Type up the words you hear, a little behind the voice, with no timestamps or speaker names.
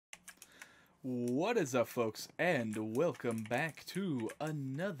What is up, folks, and welcome back to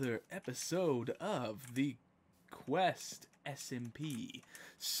another episode of the Quest SMP.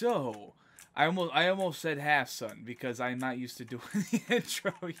 So, I almost said half son because I'm not used to doing the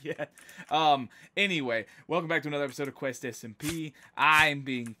intro yet. Anyway, welcome back to another episode of Quest SMP. I'm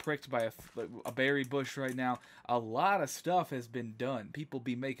being pricked by a berry bush right now. A lot of stuff has been done. People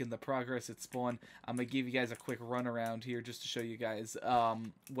be making the progress at spawn. I'm gonna give you guys a quick run around here just to show you guys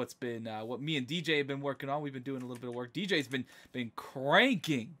what me and DJ have been working on. We've been doing a little bit of work. DJ's been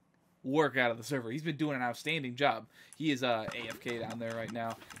cranking work out of the server. He's been doing an outstanding job. He is AFK down there right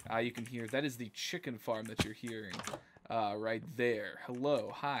now. You can hear that is the chicken farm that you're hearing right there.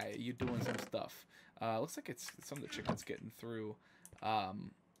 Hello, hi. You doing some stuff? Looks like it's some of the chickens getting through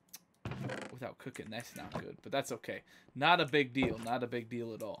without cooking. That's not good, but that's okay. Not a big deal. Not a big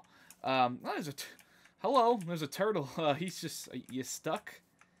deal at all. Hello. There's a turtle. He's just you stuck.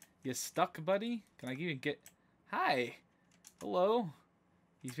 You stuck, buddy? Can I even get? Hi. Hello.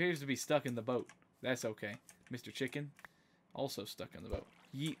 He appears to be stuck in the boat. That's okay. Mr. Chicken, also stuck in the boat.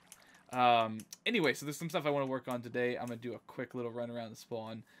 Yeet. Anyway, so there's some stuff I want to work on today. I'm going to do a quick little run around the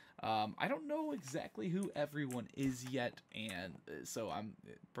spawn. I don't know exactly who everyone is yet, and so I'm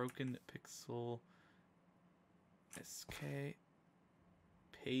Broken Pixel SK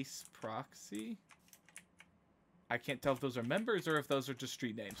Pace Proxy. I can't tell if those are members or if those are just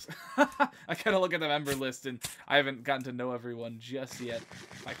street names. I kind of look at the member list and I haven't gotten to know everyone just yet.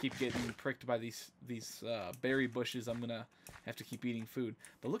 If I keep getting pricked by these berry bushes, I'm gonna have to keep eating food.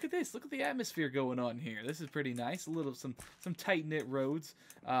 But look at this. Look at the atmosphere going on here. This is pretty nice. Some tight-knit roads.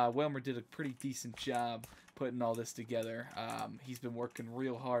 Wailmer did a pretty decent job putting all this together. He's been working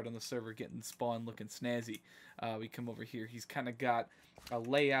real hard on the server, getting spawn looking snazzy. We come over here. He's kind of got a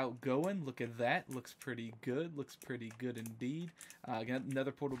layout going. Look at that. Looks pretty good. Looks pretty good indeed.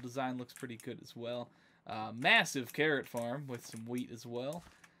 Another portal design looks pretty good as well. Massive carrot farm with some wheat as well.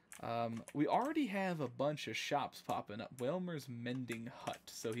 We already have a bunch of shops popping up. Wailmer's Mending Hut.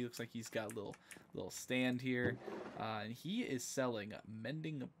 So he looks like he's got a little stand here. And he is selling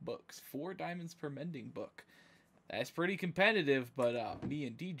mending books. 4 diamonds per mending book. That's pretty competitive, but me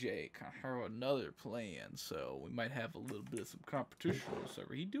and DJ kind of have another plan, so we might have a little bit of some competition on the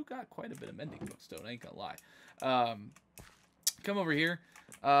server. He do got quite a bit of mending books, though, I ain't gonna lie. Come over here.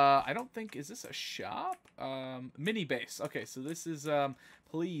 I don't think, is this a shop? Mini base. Okay, so this is,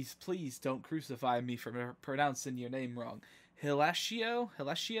 please don't crucify me for pronouncing your name wrong. Hilatio?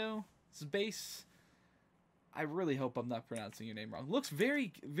 This is base. I really hope I'm not pronouncing your name wrong. Looks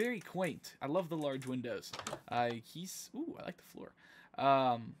very, very quaint. I love the large windows. Ooh, I like the floor.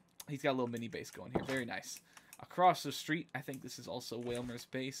 He's got a little mini base going here. Very nice. Across the street, I think this is also Wailmer's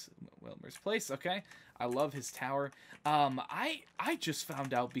base. Wailmer's place, okay. I love his tower. I just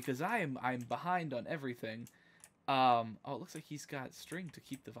found out because I'm behind on everything. Oh, it looks like he's got string to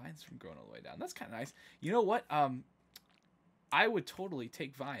keep the vines from growing all the way down. That's kind of nice. You know what? I would totally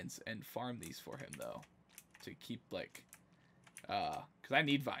take vines and farm these for him, though. To keep, like, because I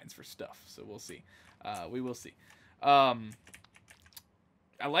need vines for stuff, so we'll see. We will see. I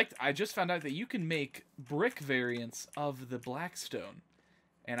just found out that you can make brick variants of the Blackstone,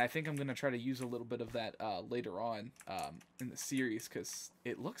 and I think I'm gonna try to use a little bit of that later on in the series because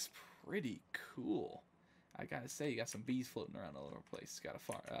it looks pretty cool. I gotta say, you got some bees floating around all over the place. Got a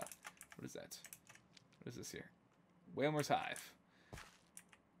farm. What is that? What is this here? Wailmer's Hive.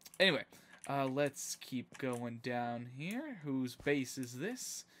 Anyway. Let's keep going down here. Whose base is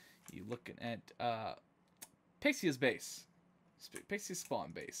this? You looking at Pixia's base. Pixia's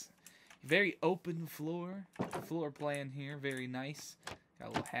spawn base. Very open floor plan here. Very nice. Got a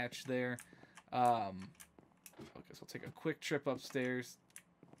little hatch there. I guess I'll take a quick trip upstairs.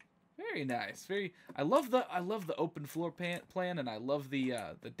 Very nice. I love the open floor plan, and I love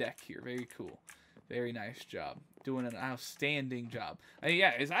the deck here. Very cool. Very nice job. Doing an outstanding job.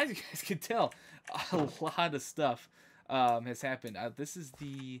 Yeah, as you guys can tell, a lot of stuff has happened. This is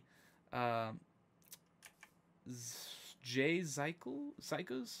the Zyko's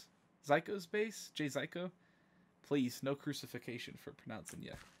base. J Zyko. Please, no crucifixion for pronouncing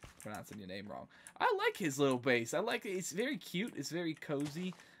your name wrong. I like his little base. I like it. It's very cute. It's very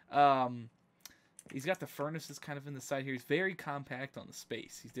cozy. He's got the furnaces kind of in the side here. He's very compact on the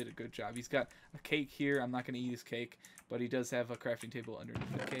space. He did a good job. He's got a cake here. I'm not going to eat his cake, but he does have a crafting table underneath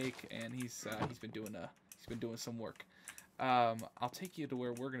the cake, and he's been doing some work. I'll take you to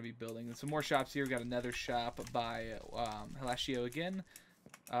where we're going to be building. And some more shops here. We got another shop by Hilatio again,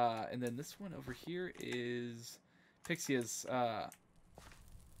 and then this one over here is Pixia's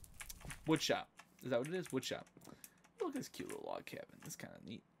wood shop. Is that what it is? Wood shop. Look at this cute little log cabin. That's kind of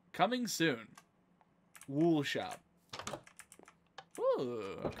neat. Coming soon. Wool shop. Oh,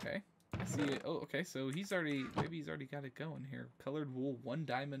 okay. I see it. Oh, okay. So he's already, maybe he's already got it going here. Colored wool, 1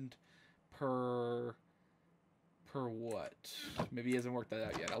 diamond per what? Maybe he hasn't worked that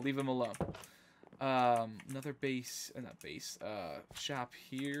out yet. I'll leave him alone. Another base, not base, shop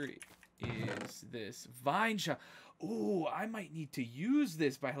here is this vine shop. Oh, I might need to use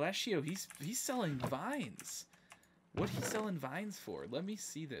this by Halashio. He's selling vines. What he's selling vines for? Let me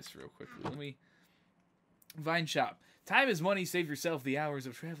see this real quickly. Vine shop. Time is money. Save yourself the hours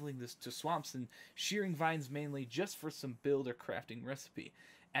of traveling to swamps and shearing vines mainly just for some build or crafting recipe.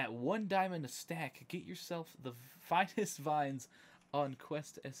 At 1 diamond a stack, get yourself the finest vines on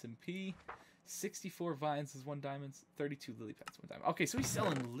Quest SMP. 64 vines is 1 diamond. 32 lily pads, 1 diamond. Okay, so he's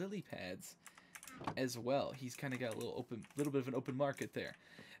selling lily pads as well. He's kind of got a little bit of an open market there.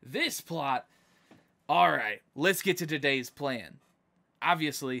 This plot. All right, let's get to today's plan.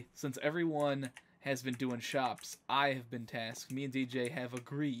 Obviously, since everyone has been doing shops, I have been tasked. Me and DJ have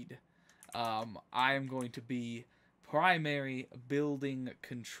agreed. I am going to be primary building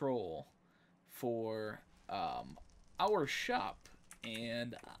control for our shop,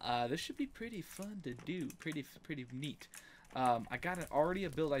 and this should be pretty fun to do. Pretty neat. I got already a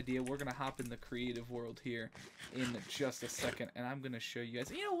build idea. We're gonna hop in the creative world here in just a second, and I'm gonna show you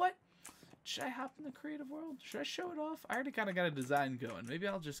guys. You know what? Should I hop in the creative world? Should I show it off? I already kind of got a design going. Maybe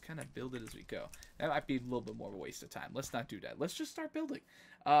I'll just kind of build it as we go. That might be a little bit more of a waste of time. Let's not do that. Let's just start building.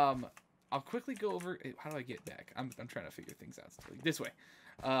 I'll quickly go over. How do I get back? I'm trying to figure things out. This way.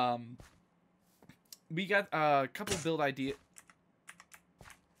 We got a couple build ideas.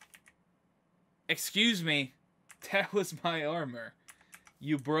 Excuse me. That was my armor.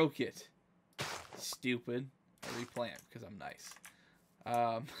 You broke it. Stupid. I replant because I'm nice.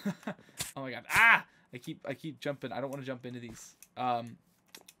 Oh my god. Ah! I keep jumping. I don't want to jump into these.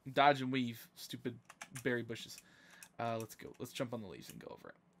 Dodge and weave, stupid berry bushes. Let's go. Let's jump on the leaves and go over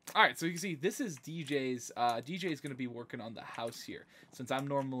it. Alright, so you can see this is DJ's. DJ is going to be working on the house here. Since I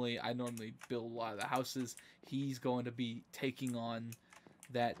normally build a lot of the houses, he's going to be taking on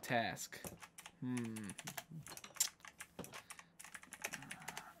that task. Right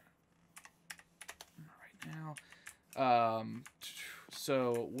now.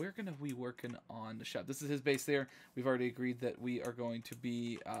 So we're going to be working on the shop. This is his base there. We've already agreed that we are going to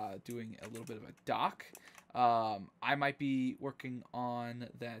be doing a little bit of a dock. I might be working on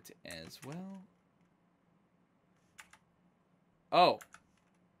that as well. Oh.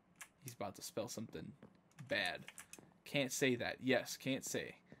 He's about to spell something bad. Can't say that. Yes, can't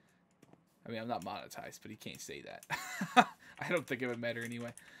say. I mean, I'm not monetized, but he can't say that. I don't think it would matter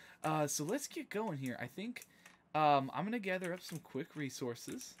anyway. So let's get going here. I think... I'm going to gather up some quick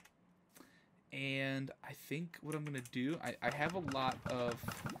resources, and I think what I'm going to do, I have a lot of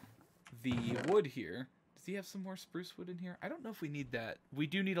the wood here. Does he have some more spruce wood in here? I don't know if we need that. We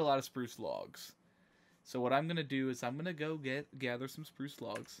do need a lot of spruce logs. So what I'm going to do is I'm going to go gather some spruce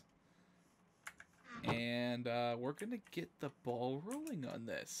logs, and we're going to get the ball rolling on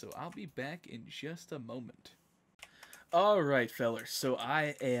this. So I'll be back in just a moment. Alright, fellers, so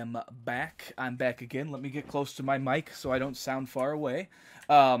I am back. I'm back again. Let me get close to my mic so I don't sound far away.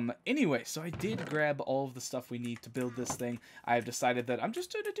 Anyway, so I did grab all of the stuff we need to build this thing. I've decided that I'm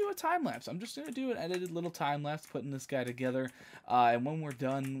just going to do a time-lapse. I'm just going to do an edited little time-lapse putting this guy together. And when we're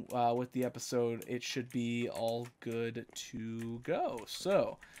done with the episode, it should be all good to go.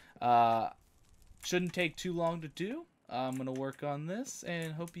 So, shouldn't take too long to do. I'm going to work on this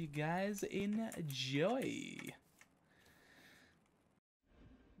and hope you guys enjoy.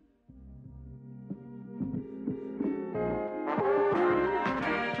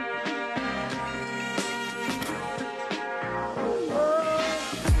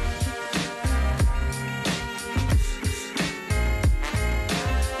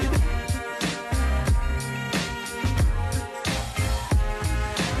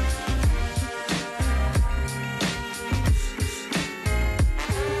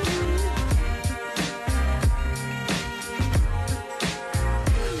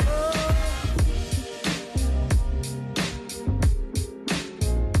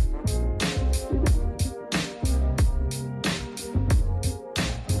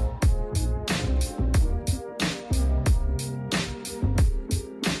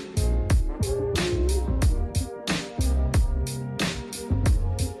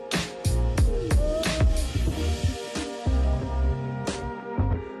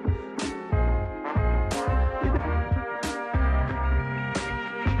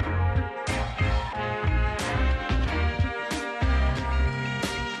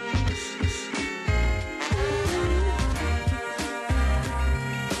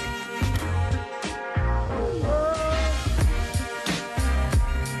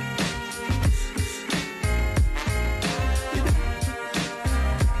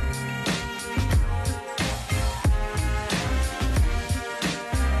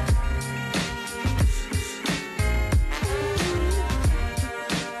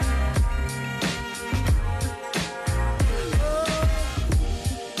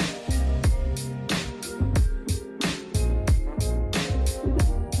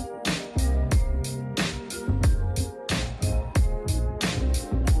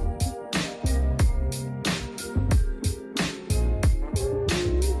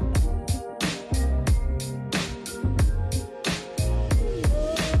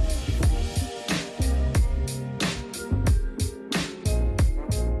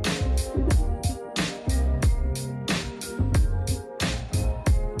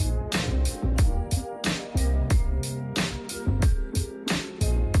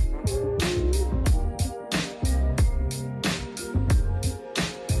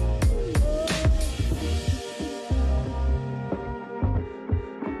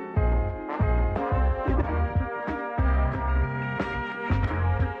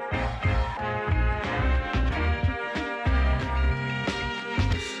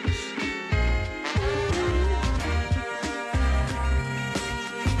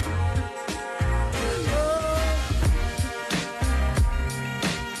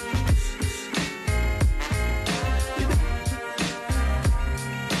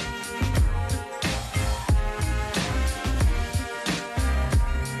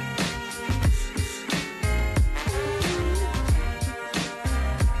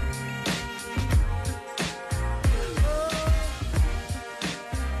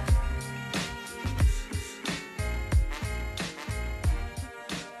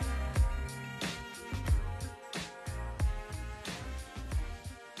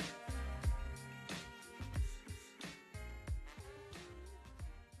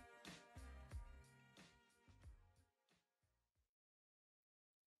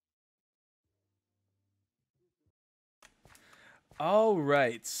 All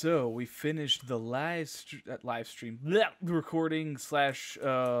right, so we finished the live stream recording slash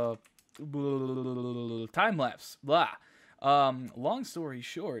time lapse. Blah. Long story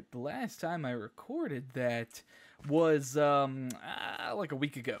short, the last time I recorded that was like a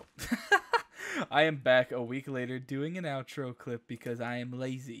week ago. I am back a week later doing an outro clip because I am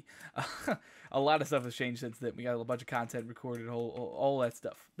lazy. A lot of stuff has changed since then. We got a bunch of content recorded, all that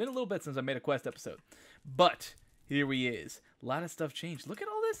stuff. Been a little bit since I made a Quest episode, but here we is. A lot of stuff changed. Look at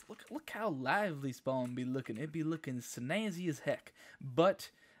all this. Look how lively Spawn be looking. It be looking snazzy as heck. But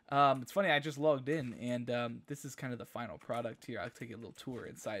it's funny. I just logged in, and this is kind of the final product here. I'll take a little tour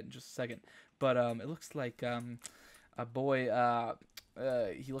inside in just a second. But it looks like a boy.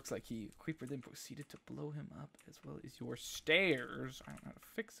 He looks like Creeper then proceeded to blow him up as well as your stairs. I don't know how to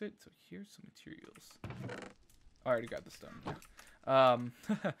fix it. So here's some materials. I already grabbed the stone.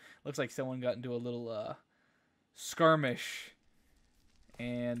 Looks like someone got into a little skirmish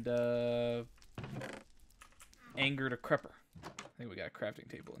and angered a crepper. I think we got a crafting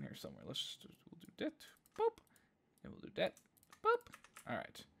table in here somewhere. We'll do that. Boop. And we'll do that. Boop. All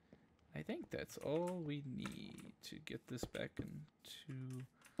right. I think that's all we need to get this back into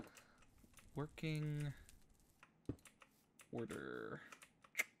working order.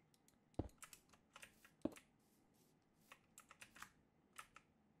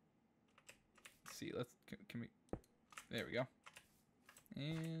 Let's see. Can we? There we go.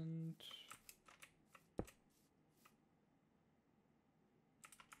 And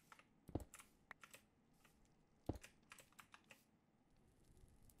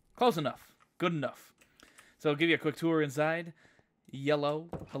close enough. Good enough. So I'll give you a quick tour inside. Yellow.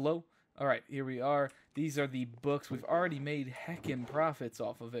 Hello. All right, here we are. These are the books. We've already made heckin' profits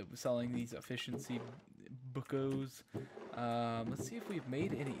off of it selling these efficiency bookos. Let's see if we've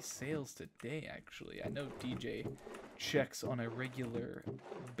made any sales today, actually. I know DJ checks on a regular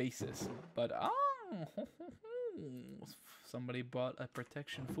basis, but somebody bought a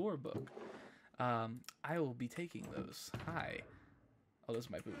Protection 4 book. I will be taking those. Hi. Oh, those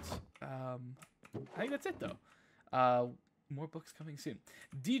are my boots. I think that's it, though. More books coming soon.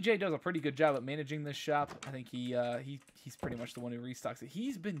 DJ does a pretty good job at managing this shop. I think he's pretty much the one who restocks it.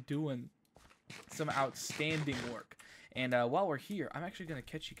 He's been doing some outstanding work. And while we're here, I'm actually going to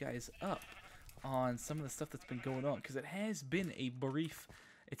catch you guys up on some of the stuff that's been going on, because it has been a brief,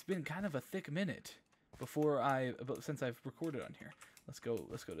 it's been kind of a thick minute since I've recorded on here. Let's go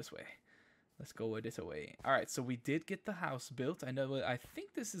this way. Let's go this way. All right, so we did get the house built. I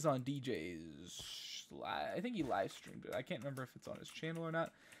think this is on DJ's. I think he live streamed it. I can't remember if it's on his channel or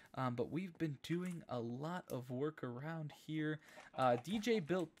not. But we've been doing a lot of work around here. DJ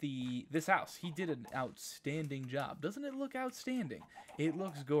built this house. He did an outstanding job. Doesn't it look outstanding? It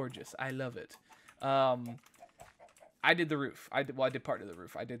looks gorgeous. I love it. I did the roof. I did part of the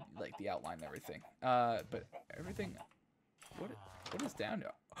roof. I did like the outline and everything. But everything. What is down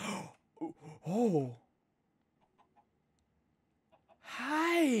there? Oh.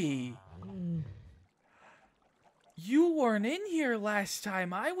 Hi. You weren't in here last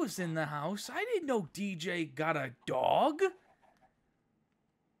time I was in the house. I didn't know DJ got a dog.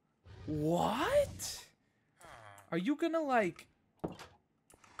 What? Are you gonna, like,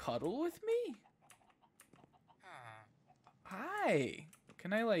 cuddle with me? Hi.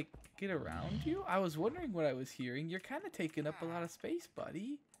 Can I, like, get around you? I was wondering what I was hearing. You're kind of taking up a lot of space,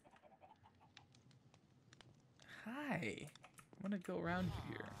 buddy. Hi. I'm gonna go around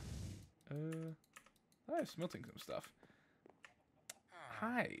here. I'm smelting some stuff.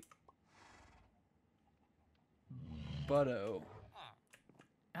 Hi. Butto.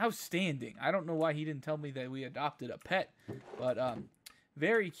 Outstanding. I don't know why he didn't tell me that we adopted a pet, but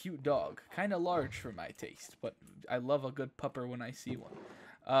very cute dog. Kind of large for my taste, but I love a good pupper when I see one.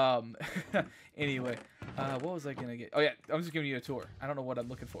 Anyway, what was I gonna get? Oh yeah, I'm just giving you a tour. I don't know what I'm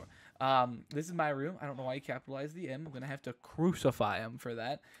looking for. This is my room. I don't know why he capitalized the M. I'm gonna have to crucify him for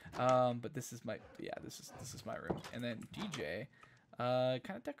that. But this is my this is my room. And then DJ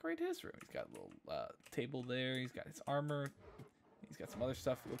kind of decorated his room. He's got a little table there. He's got his armor. He's got some other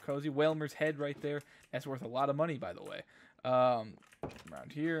stuff. A little cozy. Wailmer's head right there. That's worth a lot of money, by the way. Around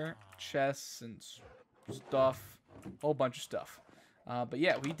here, chests and stuff. Whole bunch of stuff. But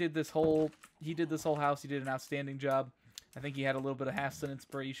yeah, he did this whole house. He did an outstanding job. I think he had a little bit of Hassan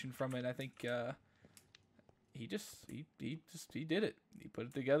inspiration from it. I think he did it. He put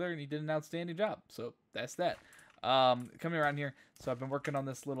it together and he did an outstanding job. So that's that. Coming around here, so I've been working on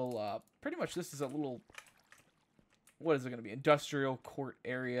this little. Pretty much, this is a little. What is it going to be? Industrial court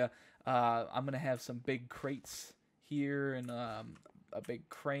area. I'm gonna have some big crates here and a big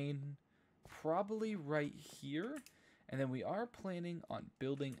crane, probably right here. And then we are planning on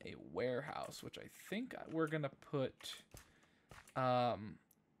building a warehouse, which I think we're going to put... I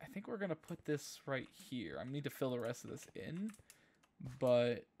think we're going to put this right here. I need to fill the rest of this in.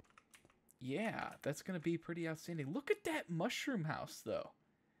 But, yeah, that's going to be pretty outstanding. Look at that mushroom house, though.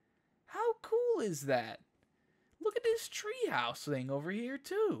 How cool is that? Look at this tree house thing over here,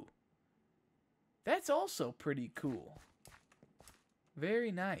 too. That's also pretty cool.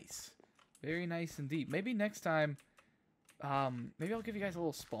 Very nice. Very nice indeed. Maybe next time... maybe I'll give you guys a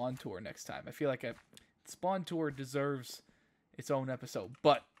little spawn tour next time. I feel like a spawn tour deserves its own episode.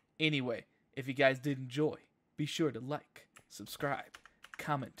 But anyway, if you guys did enjoy, be sure to like, subscribe,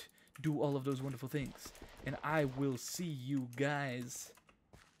 comment, do all of those wonderful things. And I will see you guys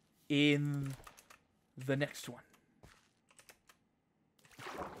in the next one.